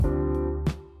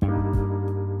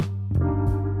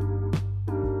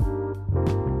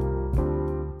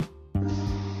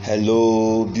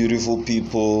Hello, beautiful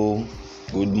people.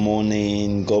 Good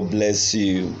morning. God bless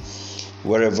you.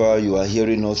 Wherever you are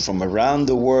hearing us from around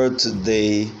the world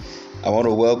today, I want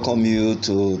to welcome you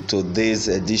to today's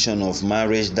edition of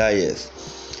Marriage Diet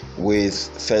with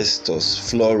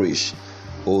Festus Flourish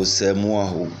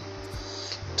Osemuahu.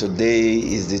 Today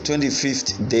is the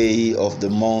 25th day of the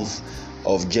month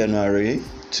of January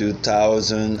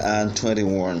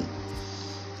 2021.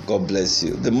 God bless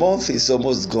you. The month is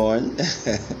almost gone.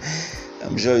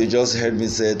 I'm sure you just heard me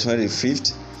say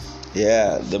 25th.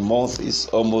 Yeah, the month is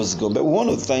almost gone. But we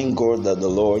want to thank God that the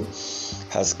Lord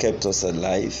has kept us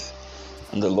alive.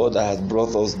 And the Lord that has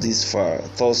brought us thus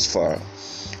far,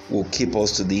 will keep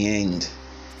us to the end.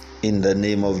 In the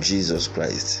name of Jesus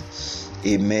Christ.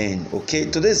 Amen. Okay,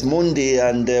 today's Monday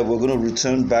and we're going to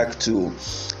return back to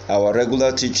our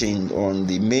regular teaching on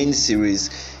the main series,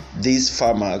 This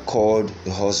Farmer Called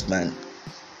the Husband.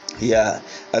 Yeah,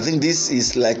 I think this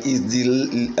is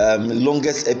the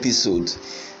longest episode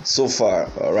so far.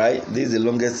 All right, this is the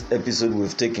longest episode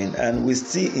we've taken, and we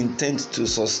still intend to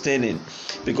sustain it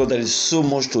because there is so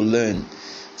much to learn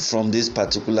from this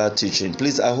particular teaching.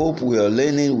 Please, I hope we are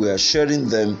learning, we are sharing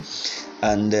them,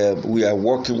 and we are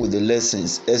working with the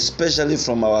lessons, especially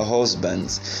from our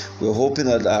husbands. We're hoping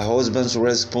that our husbands'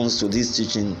 response to this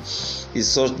teaching is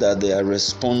such that they are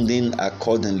responding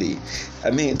accordingly.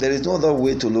 I mean, there is no other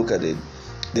way to look at it.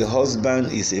 The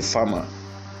husband is a farmer,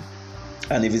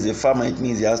 and if he's a farmer, it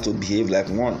means he has to behave like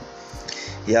one.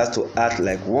 He has to act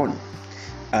like one,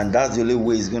 and that's the only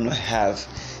way he's going to have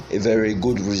a very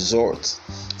good result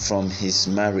from his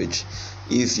marriage.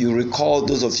 If you recall,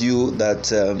 those of you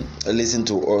that listen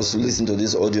to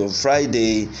this audio on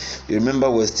Friday, you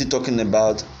remember we're still talking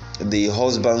about the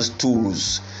husband's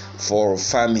tools for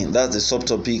farming. That's the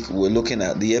subtopic we're looking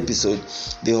at, the episode,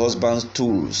 the husband's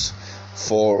tools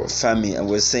for farming. And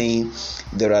we're saying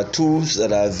there are tools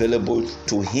that are available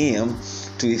to him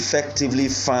to effectively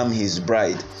farm his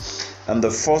bride. And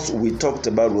the first we talked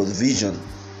about was vision.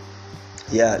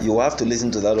 Yeah, you have to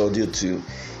listen to that audio to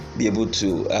be able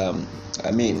to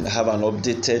have an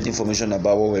updated information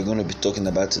about what we're going to be talking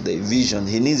about today. Vision.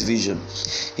 He needs vision.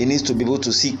 He needs to be able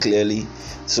to see clearly,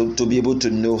 so to be able to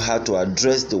know how to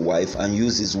address the wife and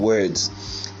use his words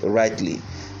rightly.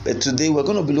 But today we're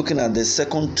going to be looking at the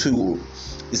second tool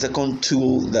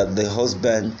that the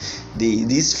husband,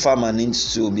 this farmer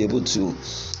needs to be able to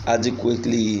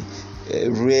adequately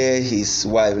rear his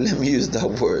wife. Let me use that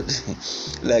word.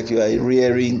 Like you are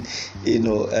rearing,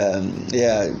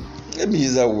 let me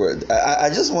use that word. I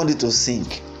just want it to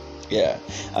sink. Yeah,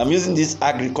 I'm using this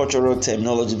agricultural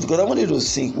terminology because I want it to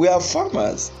sink. We are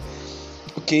farmers,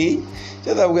 okay?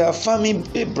 So that we are farming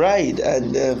a bride,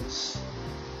 and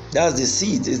that's the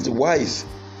seed, is the wife.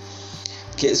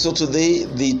 Okay, so today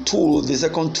the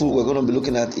second tool we're going to be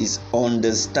looking at is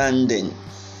understanding.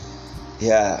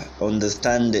 Yeah,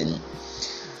 understanding.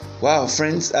 Wow,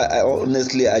 friends, I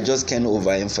honestly just can't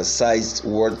overemphasize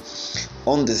word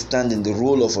understanding, the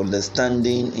role of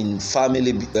understanding in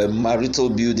family, marital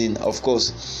building, of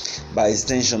course, by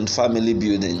extension, family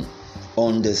building.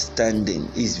 Understanding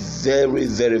is very,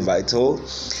 very vital,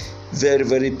 very,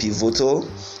 very pivotal,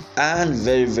 and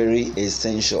very, very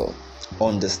essential.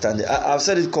 Understanding. I've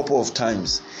said it a couple of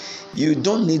times. You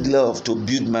don't need love to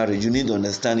build marriage. You need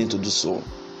understanding to do so.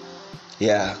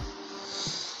 Yeah.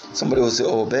 Somebody will say,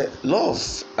 oh, but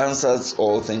love answers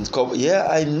all things. Yeah,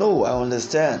 I know, I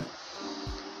understand.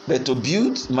 But to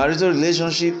build marital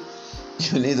relationship,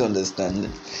 you need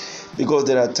understanding. Because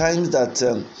there are times that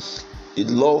the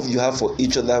love you have for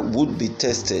each other would be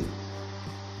tested.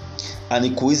 And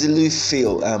it could easily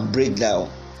fail and break down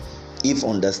if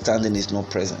understanding is not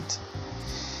present.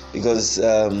 Because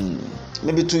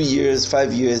maybe 2 years,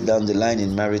 5 years down the line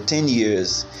in marriage, 10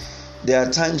 years, there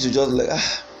are times you just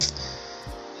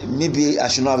maybe I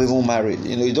should not have even married.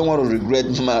 You don't want to regret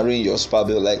marrying your spouse,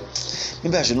 but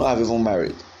maybe I should not have even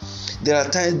married. There are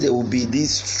times there will be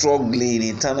this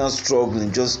internal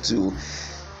struggling just to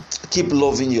keep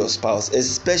loving your spouse,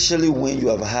 especially when you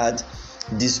have had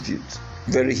dispute,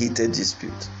 very heated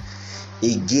dispute.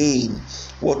 Again,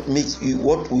 what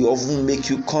will often make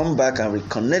you come back and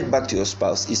reconnect back to your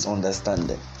spouse is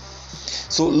understanding.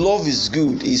 So love is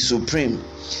good, is supreme,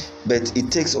 but it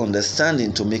takes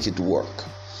understanding to make it work.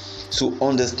 So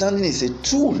understanding is a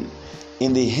tool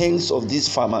in the hands of this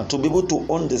farmer to be able to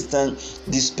understand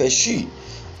the species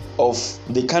of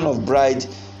the kind of bride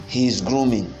he is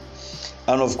grooming,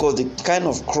 and of course the kind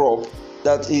of crop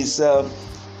that is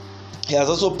he has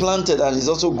also planted and is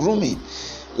also grooming.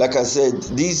 Like I said,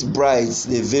 these brides,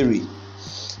 they vary,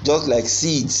 just like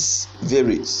seeds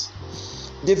varies.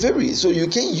 They vary, so you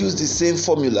can't use the same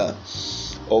formula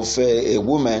of a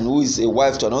woman who is a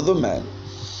wife to another man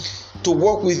to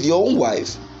work with your own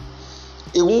wife.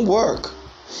 It won't work,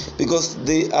 because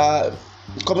they are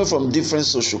coming from different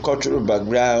social cultural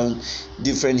background,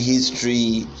 different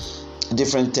history,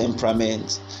 different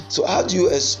temperament. So how do you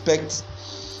expect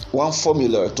one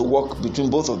formula to work between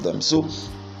both of them? So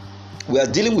we are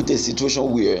dealing with a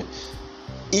situation where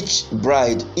each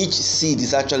bride, each seed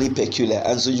is actually peculiar,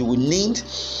 and so you will need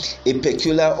a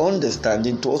peculiar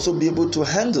understanding to also be able to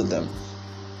handle them,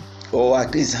 or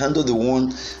at least handle the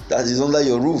one that is under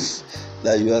your roof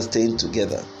that you are staying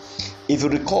together. If you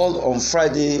recall, on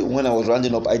Friday when I was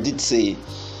rounding up, I did say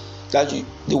that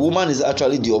the woman is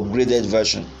actually the upgraded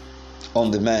version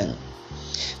on the man,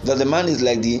 that the man is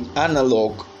like the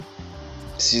analog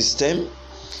system,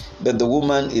 but the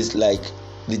woman is like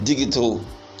the digital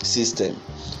system.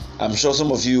 I'm sure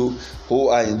some of you who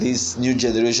are in this new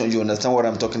generation, you understand what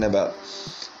I'm talking about.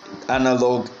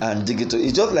 Analog and digital.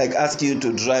 It's just like asking you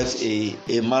to drive a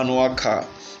manual car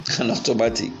and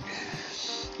automatic.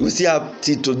 We see how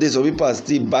today some people are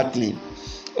still battling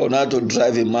on how to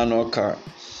drive a manual car.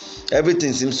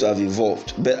 Everything seems to have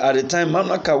evolved, but at the time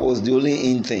manual car was the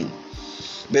only in thing.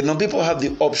 But now people have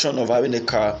the option of having a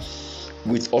car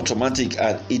with automatic,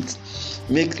 and it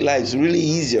makes life really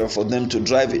easier for them to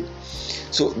drive it.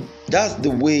 So that's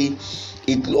the way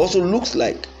it also looks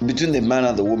like between the man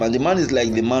and the woman. The man is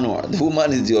like the manual, the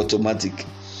woman is the automatic.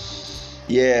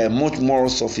 Yeah, much more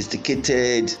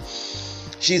sophisticated.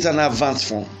 She's an advanced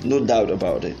form, no doubt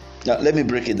about it. Now let me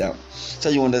break it down so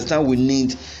you understand. We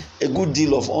need a good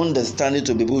deal of understanding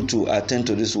to be able to attend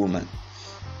to this woman.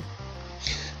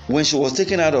 When she was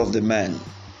taken out of the man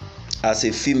as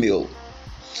a female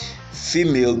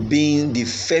being the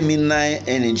feminine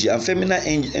energy, and feminine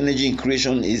energy in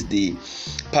creation is the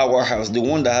powerhouse, the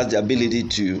one that has the ability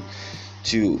to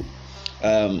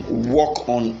work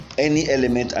on any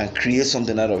element and create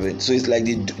something out of it. So it's like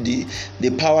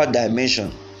the power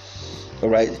dimension. All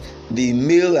right, the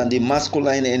male and the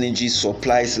masculine energy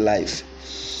supplies life,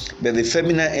 but the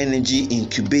feminine energy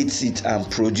incubates it and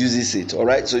produces it. All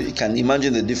right, so you can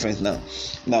imagine the difference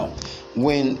now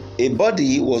when a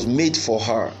body was made for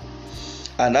her,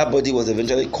 and that body was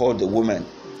eventually called the woman,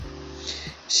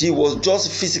 she was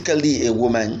just physically a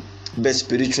woman but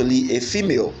spiritually a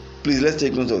female. Please, let's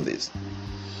take note of this.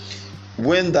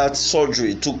 When that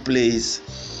surgery took place,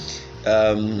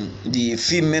 the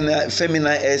feminine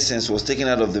essence was taken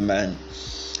out of the man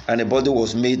and a body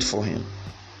was made for him.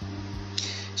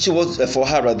 She was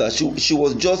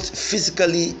just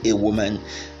physically a woman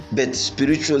but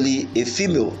spiritually a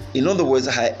female. In other words,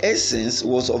 her essence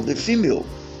was of the female.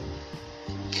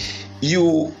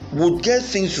 You would get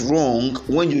things wrong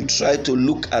when you try to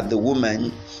look at the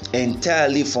woman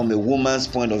entirely from a woman's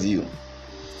point of view.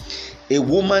 A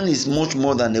woman is much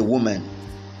more than a woman.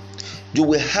 You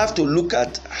will have to look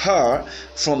at her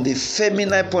from the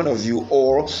feminine point of view,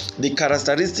 or the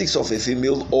characteristics of a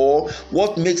female, or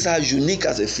what makes her unique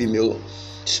as a female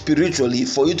spiritually,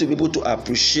 for you to be able to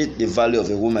appreciate the value of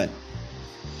a woman.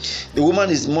 The woman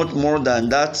is much more than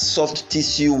that soft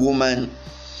tissue woman,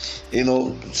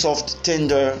 soft,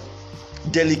 tender,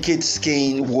 delicate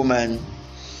skin woman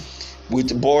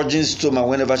with bulging stomach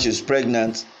whenever she's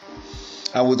pregnant,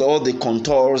 and with all the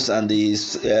contours and the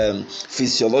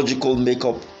physiological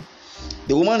makeup.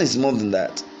 The woman is more than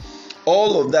that.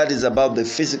 All of that is about the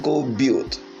physical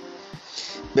build.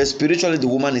 But spiritually, the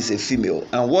woman is a female.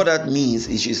 And what that means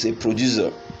is she's a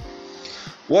producer.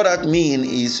 What that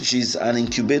means is she's an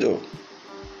incubator.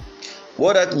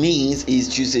 What that means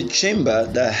is she's a chamber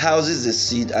that houses the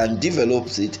seed and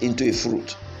develops it into a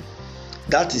fruit.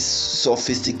 That is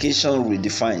sophistication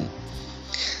redefined.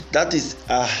 That is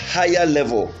a higher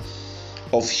level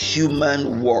of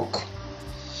human work.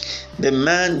 The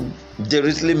man,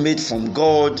 directly made from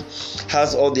God,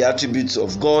 has all the attributes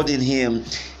of God in him.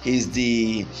 He's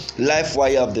the life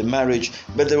wire of the marriage.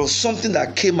 But there was something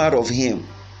that came out of him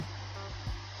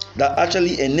that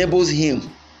actually enables him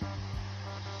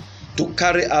to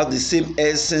carry out the same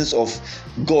essence of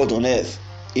God on earth.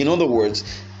 In other words,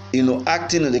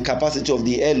 acting in the capacity of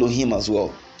the Elohim as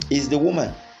well, is the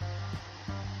woman.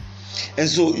 And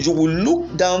so you will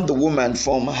look down the woman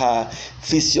from her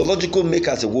physiological make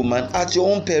as a woman at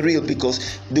your own peril,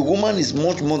 because the woman is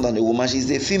much more than a woman. She's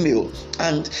a female.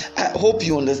 And I hope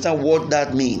you understand what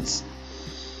that means.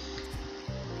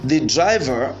 The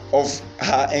driver of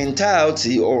her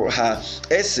entirety, or her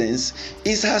essence,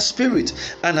 is her spirit.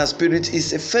 And her spirit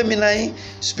is a feminine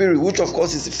spirit, which of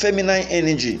course is a feminine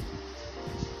energy.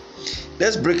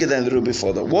 Let's break it down a little bit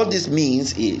further. What this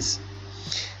means is,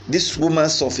 this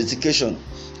woman's sophistication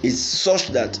is such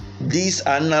that this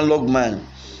analog man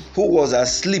who was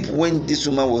asleep when this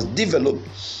woman was developed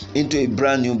into a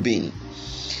brand new being,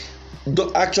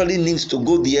 actually needs to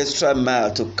go the extra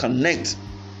mile to connect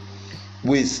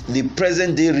with the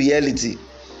present day reality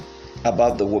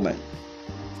about the woman.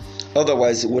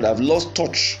 Otherwise, he would have lost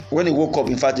touch. When he woke up,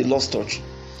 in fact, he lost touch.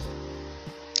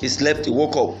 He slept, he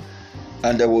woke up,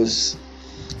 and there was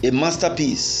a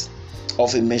masterpiece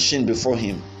of a machine before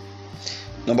him.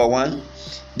 Number one,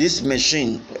 this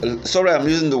machine, sorry, I'm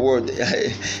using the word.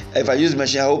 If I use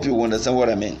machine, I hope you understand what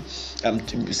I mean. I'm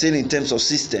saying in terms of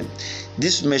system.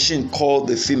 This machine called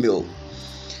the female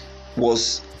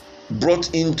was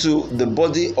brought into the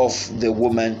body of the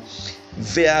woman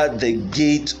via the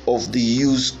gate of the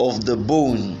use of the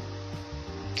bone.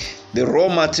 The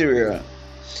raw material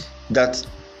that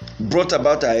brought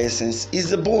about our essence is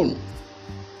the bone.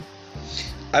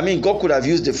 I mean, God could have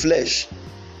used the flesh,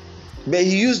 but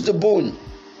he used the bone.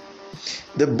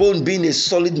 The bone being a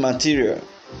solid material,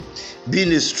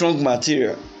 being a strong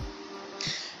material.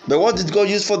 But what did God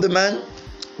use for the man?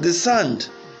 The sand.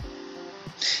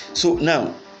 So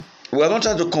now, we are not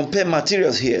trying to compare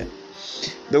materials here,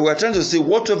 but we are trying to say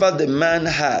whatever the man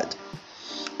had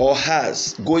or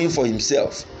has going for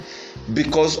himself,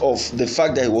 because of the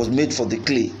fact that he was made from the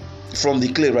clay,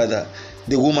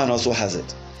 the woman also has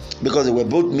it. Because they were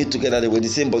both made together, they were the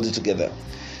same body together.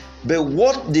 But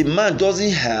what the man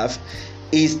doesn't have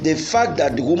is the fact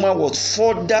that the woman was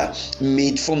further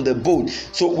made from the bone.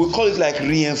 So we call it like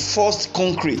reinforced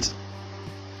concrete.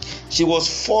 She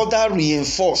was further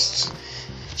reinforced.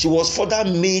 She was further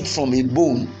made from a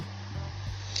bone.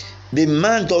 The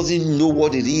man doesn't know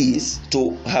what it is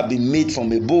to have been made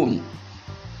from a bone.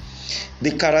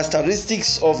 The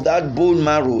characteristics of that bone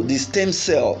marrow, the stem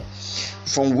cell,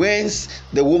 from whence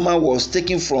the woman was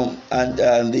taken from and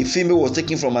the female was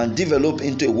taken from and developed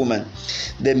into a woman,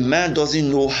 the man doesn't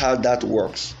know how that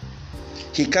works.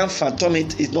 He can't fathom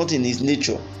it. It's not in his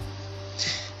nature.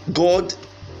 God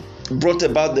brought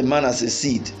about the man as a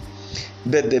seed,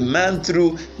 but the man,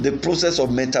 through the process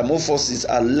of metamorphosis,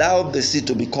 allowed the seed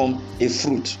to become a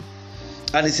fruit,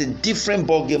 and it's a different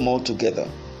ballgame altogether.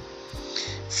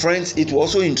 Friends, it will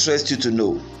also interest you to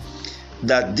know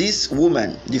that this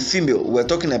woman, the female we're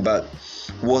talking about,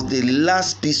 was the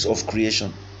last piece of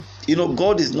creation. You know,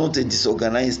 God is not a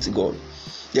disorganized God.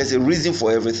 There's a reason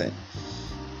for everything.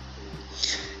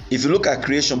 If you look at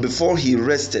creation, before he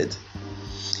rested,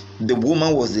 the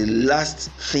woman was the last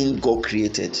thing God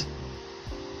created.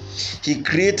 He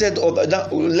created other.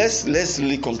 Let's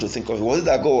really come to think of it. Was it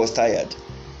that God was tired?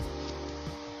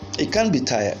 He can't be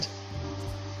tired.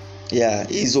 Yeah,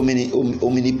 he's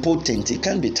omnipotent. He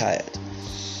can't be tired.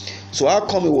 So how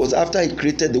come it was after he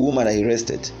created the woman that he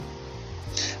rested?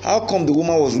 How come the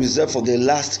woman was reserved for the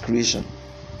last creation?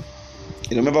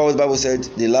 You remember what the Bible said?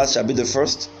 The last shall be the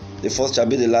first shall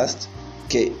be the last.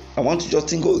 Okay, I want to just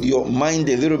think of your mind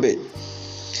a little bit.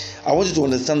 I want you to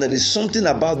understand that there's something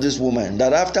about this woman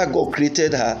that after God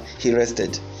created her, he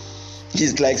rested.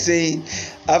 He's like saying,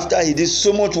 after he did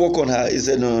so much work on her, he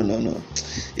said, no.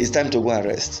 It's time to go and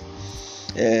rest.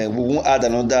 We won't add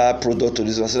another product to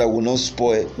this one so that we will not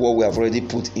spoil what we have already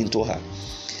put into her.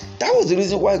 That was the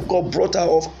reason why God brought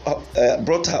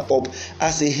her up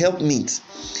as a helpmeet.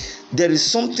 There is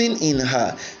something in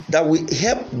her that will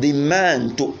help the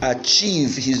man to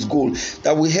achieve his goal,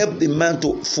 that will help the man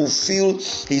to fulfill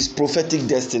his prophetic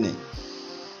destiny.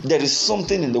 There is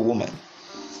something in the woman.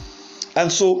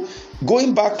 And so,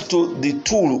 going back to the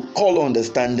tool called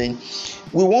understanding,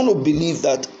 we want to believe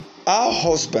that our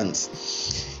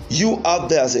husbands, you out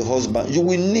there as a husband, you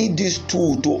will need this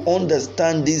tool to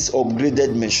understand this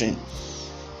upgraded machine.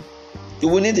 You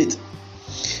will need it.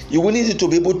 You will need it to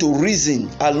be able to reason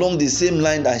along the same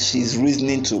line that she is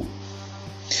reasoning to.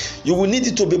 You will need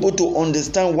it to be able to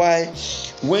understand why,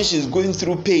 when she's going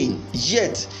through pain,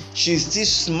 yet she's still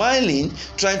smiling,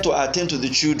 trying to attend to the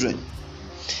children.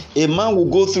 A man will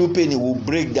go through pain, he will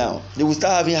break down. They will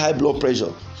start having high blood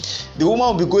pressure. The woman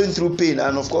will be going through pain,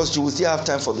 and of course she will still have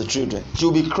time for the children. She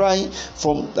will be crying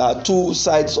from two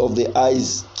sides of the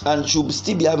eyes, and she will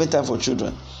still be having time for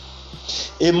children.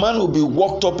 A man will be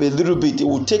worked up a little bit. He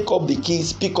will take up the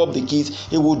keys, pick up the keys.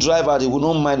 He will drive out. He will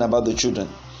not mind about the children.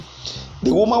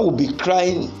 The woman will be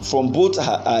crying from both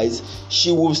her eyes.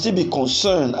 She will still be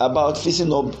concerned about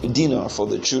fixing up dinner for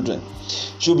the children.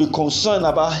 She will be concerned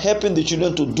about helping the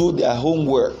children to do their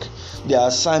homework, their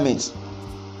assignments.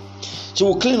 She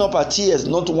will clean up her tears,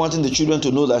 not wanting the children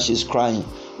to know that she's crying.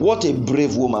 What a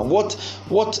brave woman.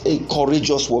 What a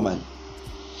courageous woman.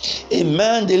 A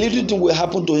man, the little thing will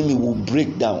happen to him, he will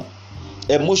break down.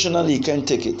 Emotionally, he can't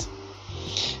take it.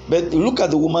 But look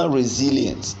at the woman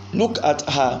resilience. Look at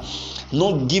her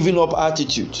not giving up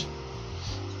attitude.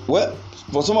 Well,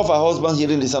 for some of our husbands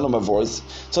hearing the sound of my voice,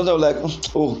 sometimes like,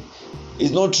 oh,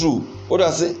 it's not true. What do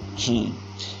I say?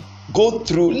 Go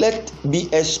through, be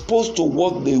exposed to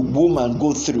what the woman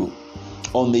go through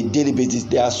on a daily basis.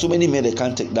 There are so many men that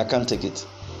can't take it.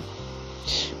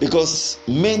 Because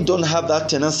men don't have that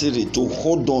tenacity to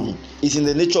hold on. It's in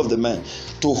the nature of the man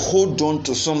to hold on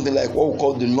to something like what we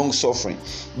call the long suffering,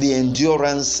 the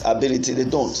endurance ability. They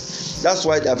don't. That's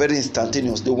why they are very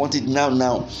instantaneous. They want it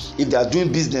now. If they are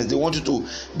doing business, they want you to,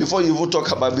 before you even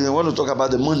talk about business, they want to talk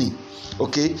about the money.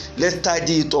 Okay, let's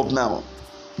tidy it up now.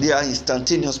 They are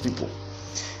instantaneous people.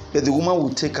 But the woman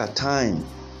will take her time.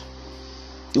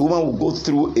 The woman will go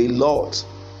through a lot.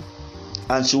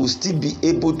 And she will still be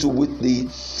able to, with the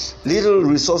little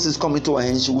resources coming to her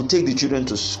hand, she will take the children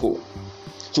to school.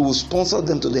 She will sponsor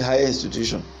them to the higher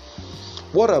institution.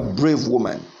 What a brave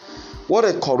woman. What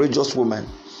a courageous woman.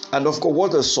 And of course,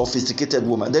 what a sophisticated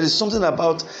woman. There is something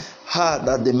about her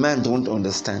that the man don't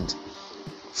understand.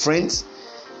 Friends,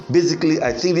 basically,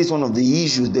 I think this is one of the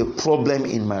issues, the problem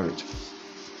in marriage.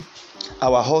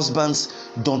 Our husbands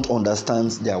don't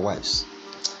understand their wives.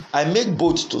 I make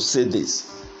bold to say this.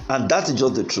 And that is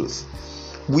just the truth.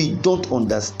 We don't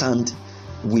understand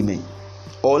women.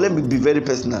 Or let me be very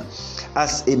personal.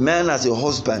 As a man, as a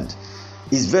husband,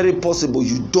 it's very possible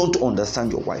you don't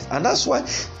understand your wife. And that's why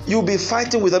you'll be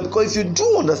fighting with her. Because if you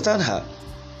do understand her,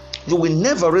 you will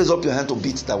never raise up your hand to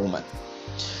beat that woman.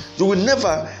 You will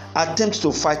never attempt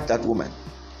to fight that woman.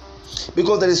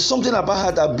 Because there is something about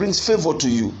her that brings favor to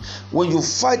you. When you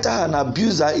fight her and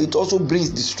abuse her, it also brings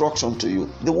destruction to you.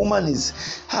 The woman is,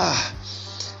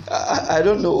 I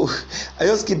don't know. I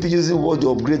just keep using the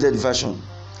upgraded version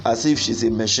as if she's a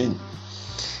machine.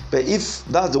 But if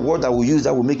that's the word that we use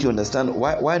that will make you understand,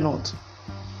 why not?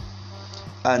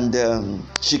 And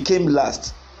she came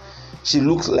last. She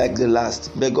looks like the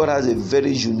last. But God has a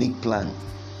very unique plan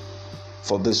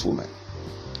for this woman.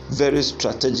 Very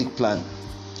strategic plan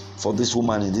for this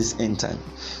woman in this end time.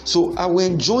 So I will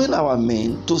enjoin our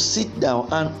men to sit down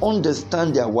and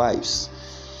understand their wives.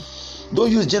 Don't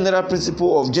use general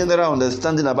principle of general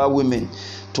understanding about women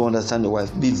to understand your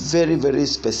wife. Be very, very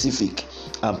specific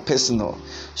and personal.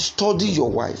 Study your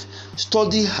wife.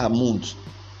 Study her mood.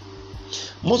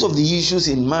 Most of the issues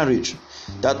in marriage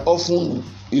that often,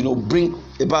 bring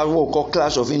about what we call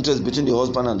clash of interest between the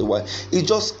husband and the wife, is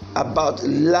just about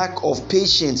lack of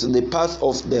patience on the part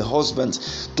of the husband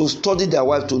to study their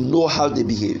wife, to know how they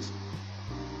behave.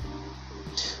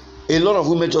 A lot of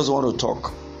women just want to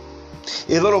talk.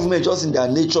 A lot of women just in their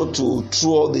nature to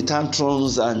throw the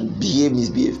tantrums and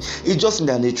misbehave. It's just in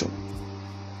their nature.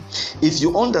 If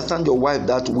you understand your wife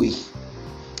that way,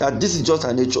 that this is just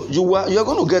her nature, you are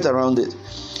going to get around it.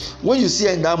 When you see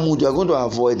her in that mood, you are going to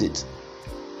avoid it.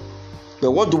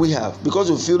 But what do we have? Because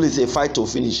you feel it's a fight to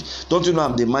finish. Don't you know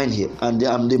I'm the man here and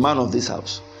I'm the man of this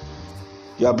house?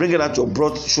 You are bringing out your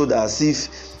broad shoulder as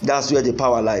if that's where the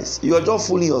power lies. You are just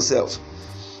fooling yourself.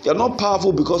 You are not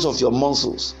powerful because of your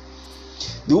muscles.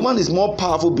 The woman is more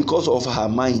powerful because of her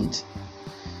mind.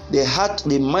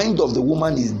 The mind of the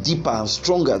woman is deeper and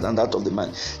stronger than that of the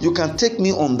man. You can take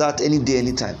me on that any day,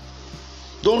 anytime.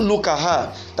 Don't look at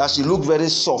her that she look very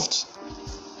soft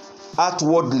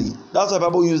outwardly. That's why the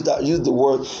Bible use the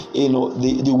word,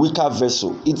 the weaker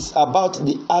vessel. It's about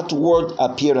the outward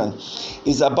appearance.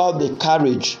 It's about the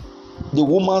courage. The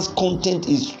woman's content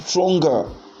is stronger.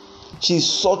 She's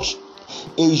such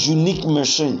a unique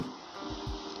machine.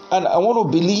 And I want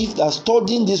to believe that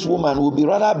studying this woman will be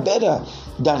rather better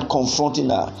than confronting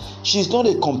her. She's not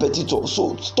a competitor.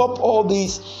 So stop all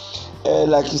these,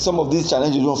 like some of these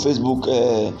challenges on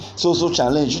Facebook, so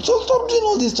challenge. So stop doing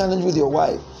all these challenges with your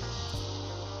wife.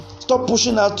 Stop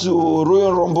pushing her to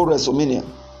Royal Rumble WrestleMania.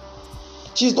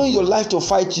 She's not in your life to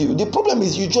fight you. The problem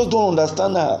is you just don't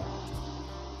understand her.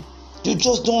 You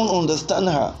just don't understand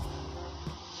her.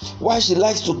 Why she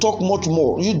likes to talk much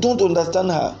more. You don't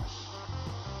understand her.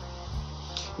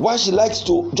 Why she likes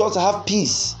to just have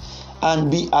peace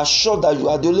and be assured that you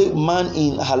are the only man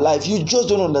in her life. You just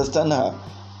don't understand her.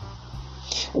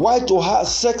 Why to her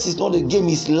sex is not a game,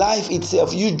 it's life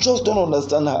itself. You just don't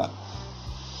understand her.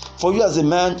 For you as a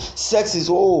man, sex is,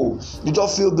 you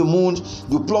just feel the mood,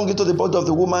 you plunge into the body of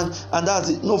the woman, and that's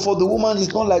it. No, for the woman,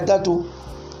 it's not like that too.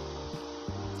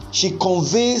 She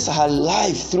conveys her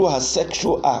life through her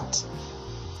sexual act.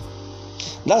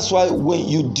 That's why when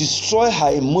you destroy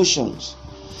her emotions,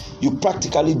 you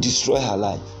practically destroy her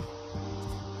life.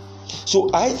 So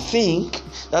I think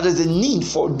that there's a need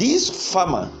for this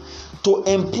farmer to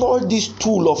employ this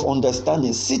tool of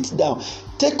understanding. Sit down,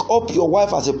 Take up your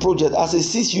wife as a project, as a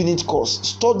 6-unit course.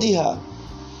 Study her.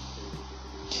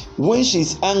 When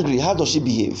she's angry, how does she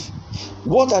behave?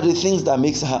 What are the things that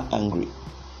makes her angry?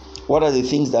 What are the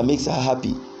things that makes her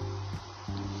happy?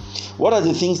 What are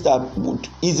the things that would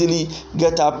easily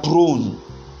get her prone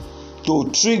to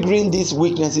triggering these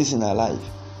weaknesses in her life?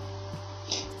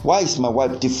 Why is my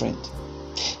wife different?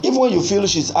 Even when you feel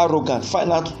she's arrogant,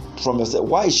 find out from yourself,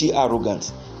 why is she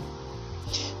arrogant?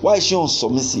 Why is she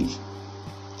unsubmissive?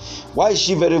 Why is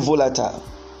she very volatile?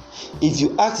 If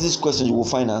you ask this question, you will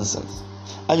find answers.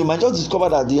 And you might just discover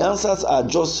that the answers are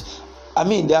just,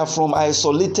 they are from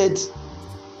isolated,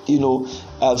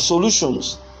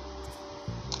 solutions.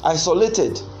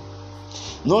 Isolated.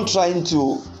 Not trying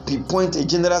to pinpoint a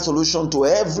general solution to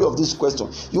every of these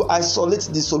questions. You isolate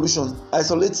the solution,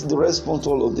 isolate the response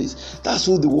to all of this. That's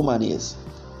who the woman is.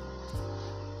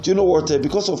 Do you know what?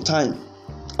 Because of time,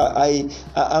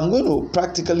 I'm going to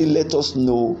practically let us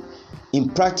know in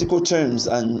practical terms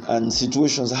and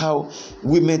situations how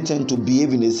women tend to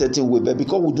behave in a certain way. But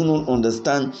because we do not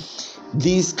understand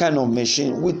this kind of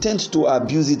machine, we tend to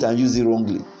abuse it and use it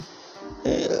wrongly.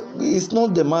 It's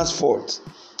not the man's fault.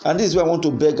 And this is why I want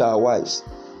to beg our wives.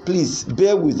 Please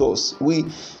bear with us.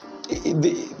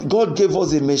 God gave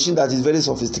us a machine that is very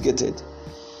sophisticated.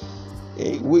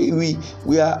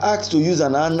 We are asked to use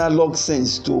an analog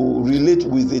sense to relate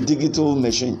with a digital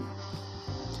machine.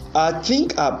 I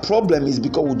think our problem is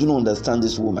because we do not understand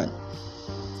this woman.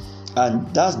 And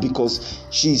that's because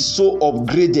she is so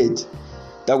upgraded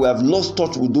that we have lost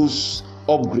touch with those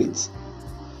upgrades.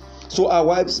 So our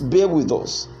wives, bear with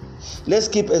us. Let's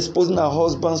keep exposing our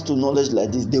husbands to knowledge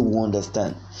like this. They will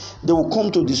understand. They will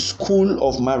come to the school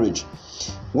of marriage.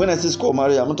 When I say school of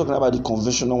marriage, I'm not talking about the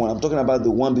conventional one. I'm talking about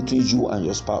the one between you and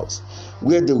your spouse,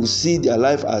 where they will see their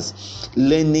life as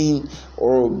learning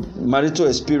or marital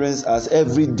experience as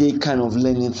everyday kind of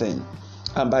learning thing.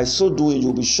 And by so doing,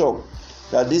 you'll be shocked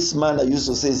that this man that used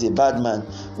to say is a bad man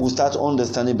will start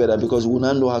understanding better, because he will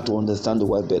now know how to understand the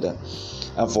wife better.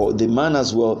 And for the man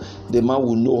as well, the man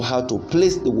will know how to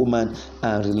place the woman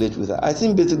and relate with her. I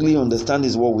think basically understanding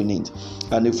is what we need.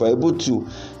 And if we're able to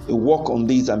work on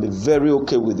this and be very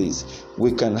okay with this,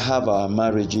 we can have our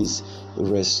marriages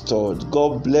restored.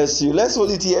 God bless you. Let's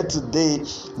hold it here today.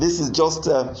 This is just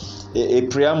a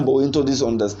preamble into this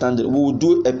understanding. We will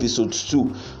do episode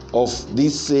 2 of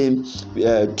this same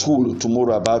tool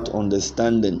tomorrow about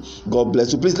understanding. God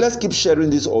bless you. Please, let's keep sharing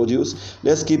these audios.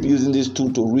 Let's keep using this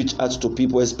tool to reach out to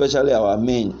people, especially our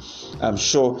men. I'm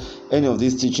sure any of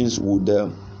these teachings would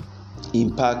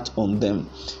impact on them.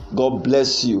 God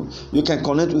bless you. You can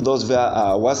connect with us via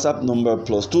our WhatsApp number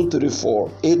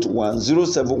 +234 81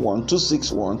 071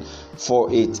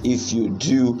 26148 if you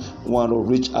do want to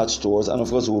reach out to us, and of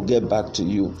course we'll get back to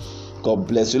you. God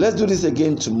bless you. Let's do this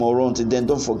again tomorrow. Until then,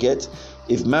 don't forget,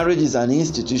 if marriage is an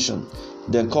institution,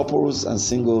 then couples and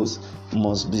singles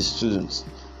must be students.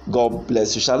 God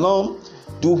bless you. Shalom.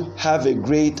 Do have a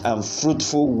great and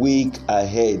fruitful week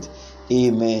ahead.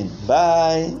 Amen.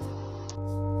 Bye.